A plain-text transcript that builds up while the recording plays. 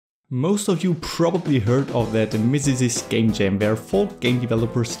Most of you probably heard of that Mrs. Game Jam where 4 game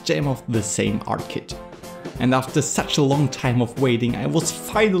developers jam off the same art kit. And after such a long time of waiting, I was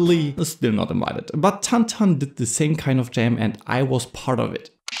finally still not invited. But TanTan did the same kind of jam and I was part of it.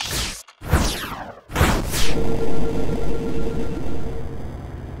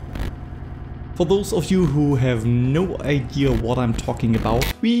 For those of you who have no idea what I'm talking about,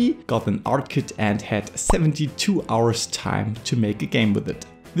 we got an art kit and had 72 hours time to make a game with it.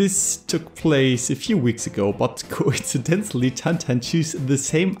 This took place a few weeks ago, but coincidentally TanTan chose the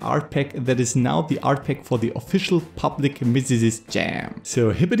same art pack that is now the art pack for the official public Mrs. Jam.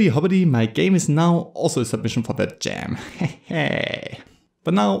 So hibbity hobbity, my game is now also a submission for that jam.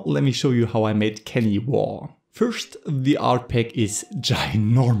 But now let me show you how I made Kenny War. First, the art pack is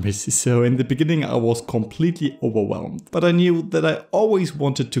ginormous, so in the beginning I was completely overwhelmed. But I knew that I always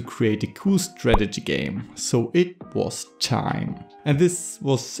wanted to create a cool strategy game, so it was time. And this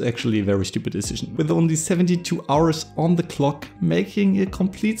was actually a very stupid decision. With only 72 hours on the clock, making a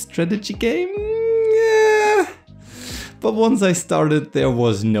complete strategy game? Yeah. But once I started, there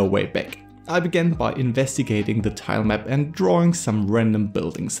was no way back. I began by investigating the tile map and drawing some random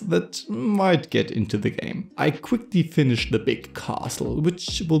buildings that might get into the game. I quickly finished the big castle,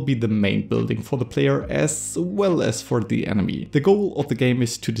 which will be the main building for the player as well as for the enemy. The goal of the game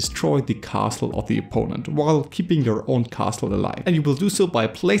is to destroy the castle of the opponent while keeping your own castle alive. And you will do so by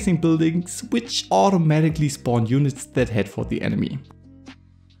placing buildings which automatically spawn units that head for the enemy.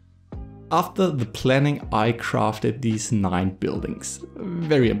 After the planning, I crafted these 9 buildings.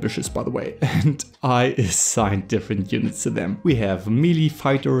 Very ambitious, by the way, and I assigned different units to them. We have melee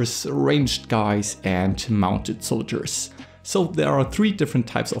fighters, ranged guys, and mounted soldiers. So there are 3 different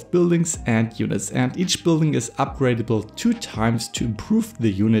types of buildings and units, and each building is upgradable 2 times to improve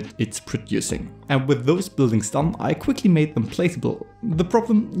the unit it's producing. And with those buildings done, I quickly made them placeable. The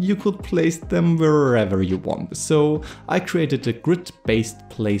problem, you could place them wherever you want, so I created a grid-based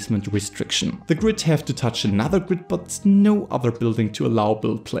placement restriction. The grid have to touch another grid, but no other building to allow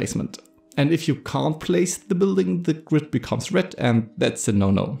build placement. And if you can't place the building, the grid becomes red, and that's a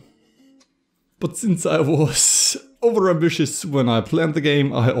no-no. But since I was overambitious when I planned the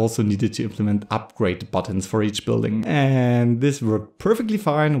game, I also needed to implement upgrade buttons for each building. And this worked perfectly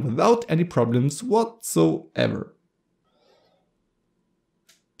fine without any problems whatsoever.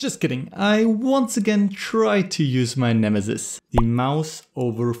 Just kidding, I once again tried to use my nemesis, the mouse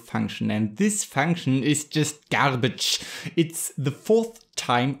over function, and this function is just garbage. It's the 4th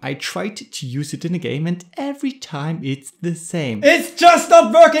time I tried to use it in a game and every time it's the same. It's just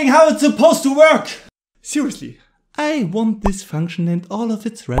not working how it's supposed to work! Seriously. I want this function and all of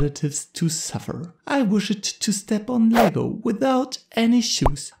its relatives to suffer. I wish it to step on Lego without any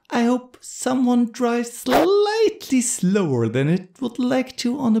shoes. I hope someone drives slightly slower than it would like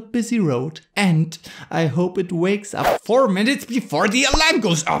to on a busy road. And I hope it wakes up 4 minutes before the alarm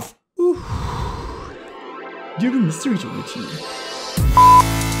goes off. Ooh. Dear mystery Unity.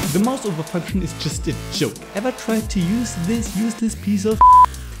 The mouse over function is just a joke. Ever tried to use this useless piece of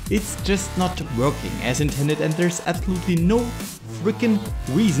It's just not working as intended, and there's absolutely no freaking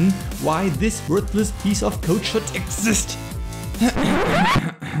reason why this worthless piece of code should exist.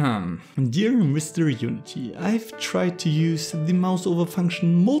 Dear Mr. Unity, I've tried to use the mouse over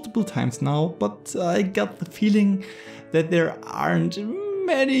function multiple times now, but I got the feeling that there aren't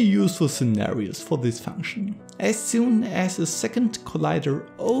many useful scenarios for this function. As soon as a second collider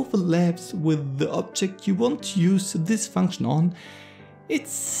overlaps with the object you want to use this function on,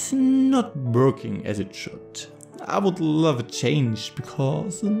 it's not working as it should. I would love a change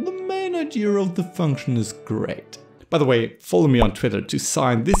because the main idea of the function is great. By the way, follow me on Twitter to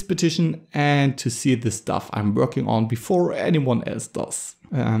sign this petition and to see the stuff I'm working on before anyone else does.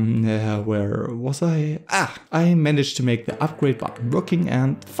 Where was I? I managed to make the upgrade button working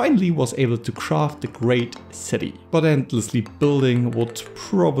and finally was able to craft a great city. But endlessly building would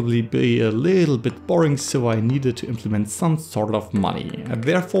probably be a little bit boring, so I needed to implement some sort of money. And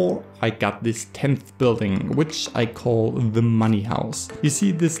therefore, I got this 10th building, which I call the money house. You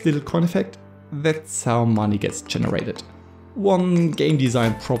see this little coin effect? That's how money gets generated. One game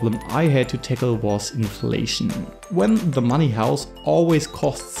design problem I had to tackle was inflation. When the money house always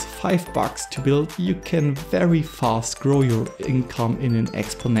costs $5 to build, you can very fast grow your income in an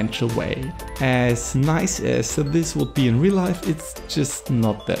exponential way. As nice as this would be in real life, it's just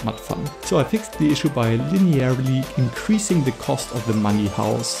not that much fun. So I fixed the issue by linearly increasing the cost of the money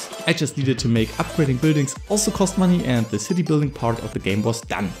house. I just needed to make upgrading buildings also cost money, and the city building part of the game was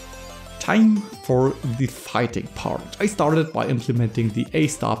done. Time for the fighting part. I started by implementing the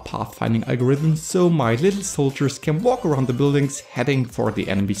A-star pathfinding algorithm so my little soldiers can walk around the buildings heading for the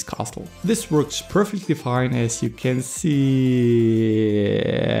enemy's castle. This works perfectly fine, as you can see.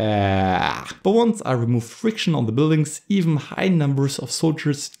 But once I remove friction on the buildings, even high numbers of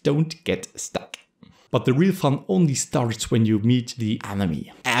soldiers don't get stuck. But the real fun only starts when you meet the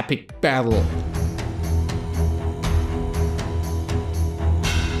enemy. Epic battle!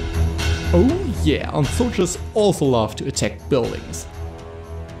 Oh yeah, and soldiers also love to attack buildings.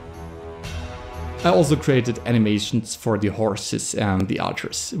 I also created animations for the horses and the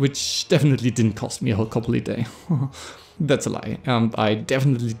archers, which definitely didn't cost me a whole couple of days. That's a lie, and I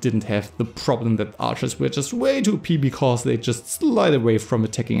definitely didn't have the problem that archers were just way too OP because they just slide away from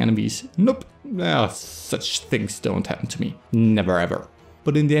attacking enemies. Nope, such things don't happen to me. Never ever.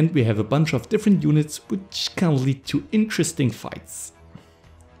 But in the end we have a bunch of different units which can lead to interesting fights.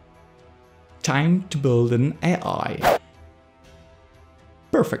 Time to build an AI.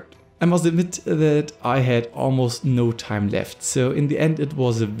 Perfect. I must admit that I had almost no time left, so in the end it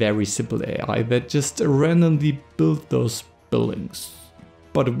was a very simple AI that just randomly built those buildings.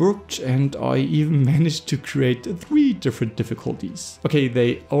 But it worked, and I even managed to create 3 different difficulties. Okay,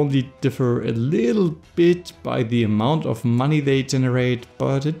 they only differ a little bit by the amount of money they generate,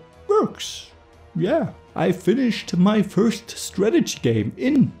 but it works. Yeah, I finished my first strategy game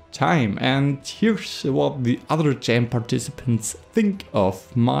in time, and here's what the other jam participants think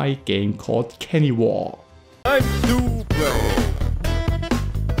of my game called Kenny War.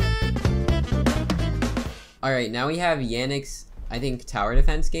 Alright, now we have Yannick's, I think, tower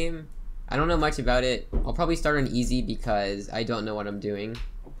defense game. I don't know much about it. I'll probably start on easy because I don't know what I'm doing.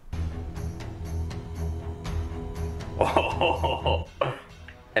 Oh,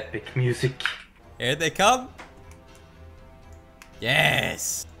 epic music. Here they come.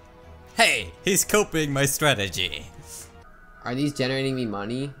 Yes. Hey, he's copying my strategy. Are these generating me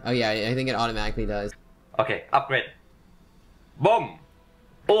money? Oh yeah, I think it automatically does. Okay, upgrade. Boom!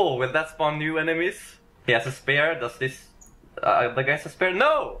 Oh, will that spawn new enemies? He has a spear. Does this... the guy's a spear?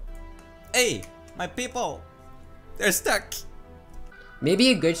 No! Hey, my people. They're stuck. Maybe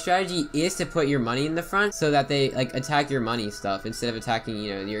a good strategy is to put your money in the front so that they like attack your money stuff instead of attacking,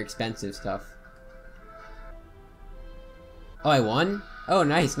 you know, your expensive stuff. Oh, I won? Oh,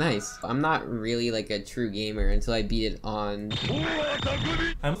 nice, nice. I'm not really like a true gamer until I beat it on...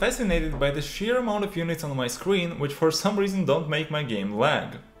 I'm fascinated by the sheer amount of units on my screen, which for some reason don't make my game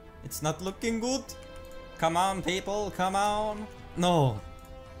lag. It's not looking good. Come on, people, come on. No.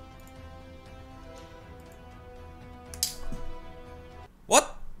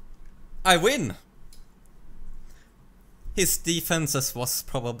 What? I win. His defenses was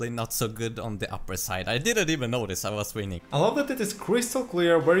probably not so good on the upper side. I didn't even notice I was winning. I love that it is crystal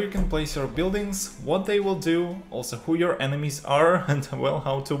clear where you can place your buildings, what they will do, also who your enemies are, and well,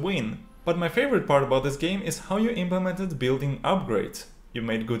 how to win. But my favorite part about this game is how you implemented building upgrades. You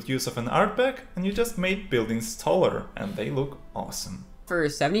made good use of an art pack, and you just made buildings taller, and they look awesome. For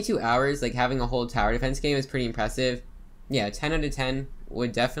 72 hours, like having a whole tower defense game is pretty impressive. Yeah, 10 out of 10,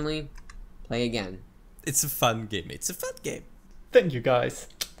 would definitely play again. It's a fun game, it's a fun game. Thank you guys.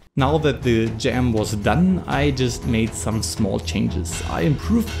 Now that the jam was done, I just made some small changes. I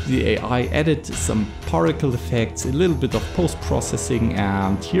improved the AI, added some particle effects, a little bit of post-processing,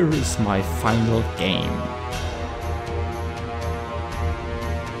 and here is my final game.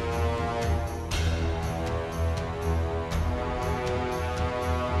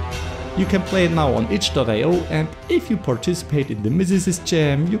 You can play it now on itch.io, and if you participate in the Mrs.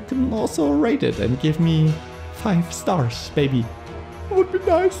 Jam, you can also rate it and give me 5 stars, baby. That would be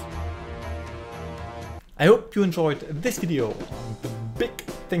nice. I hope you enjoyed this video. A big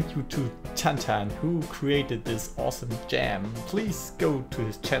thank you to TanTan, who created this awesome jam. Please go to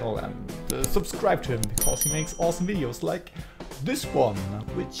his channel and subscribe to him, because he makes awesome videos like this one,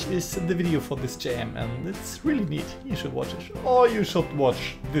 which is the video for this jam, and it's really neat. You should watch it. Or you should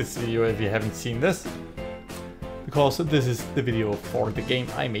watch this video if you haven't seen this, because this is the video for the game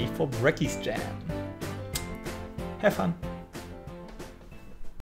I made for Brecky's jam. Have fun.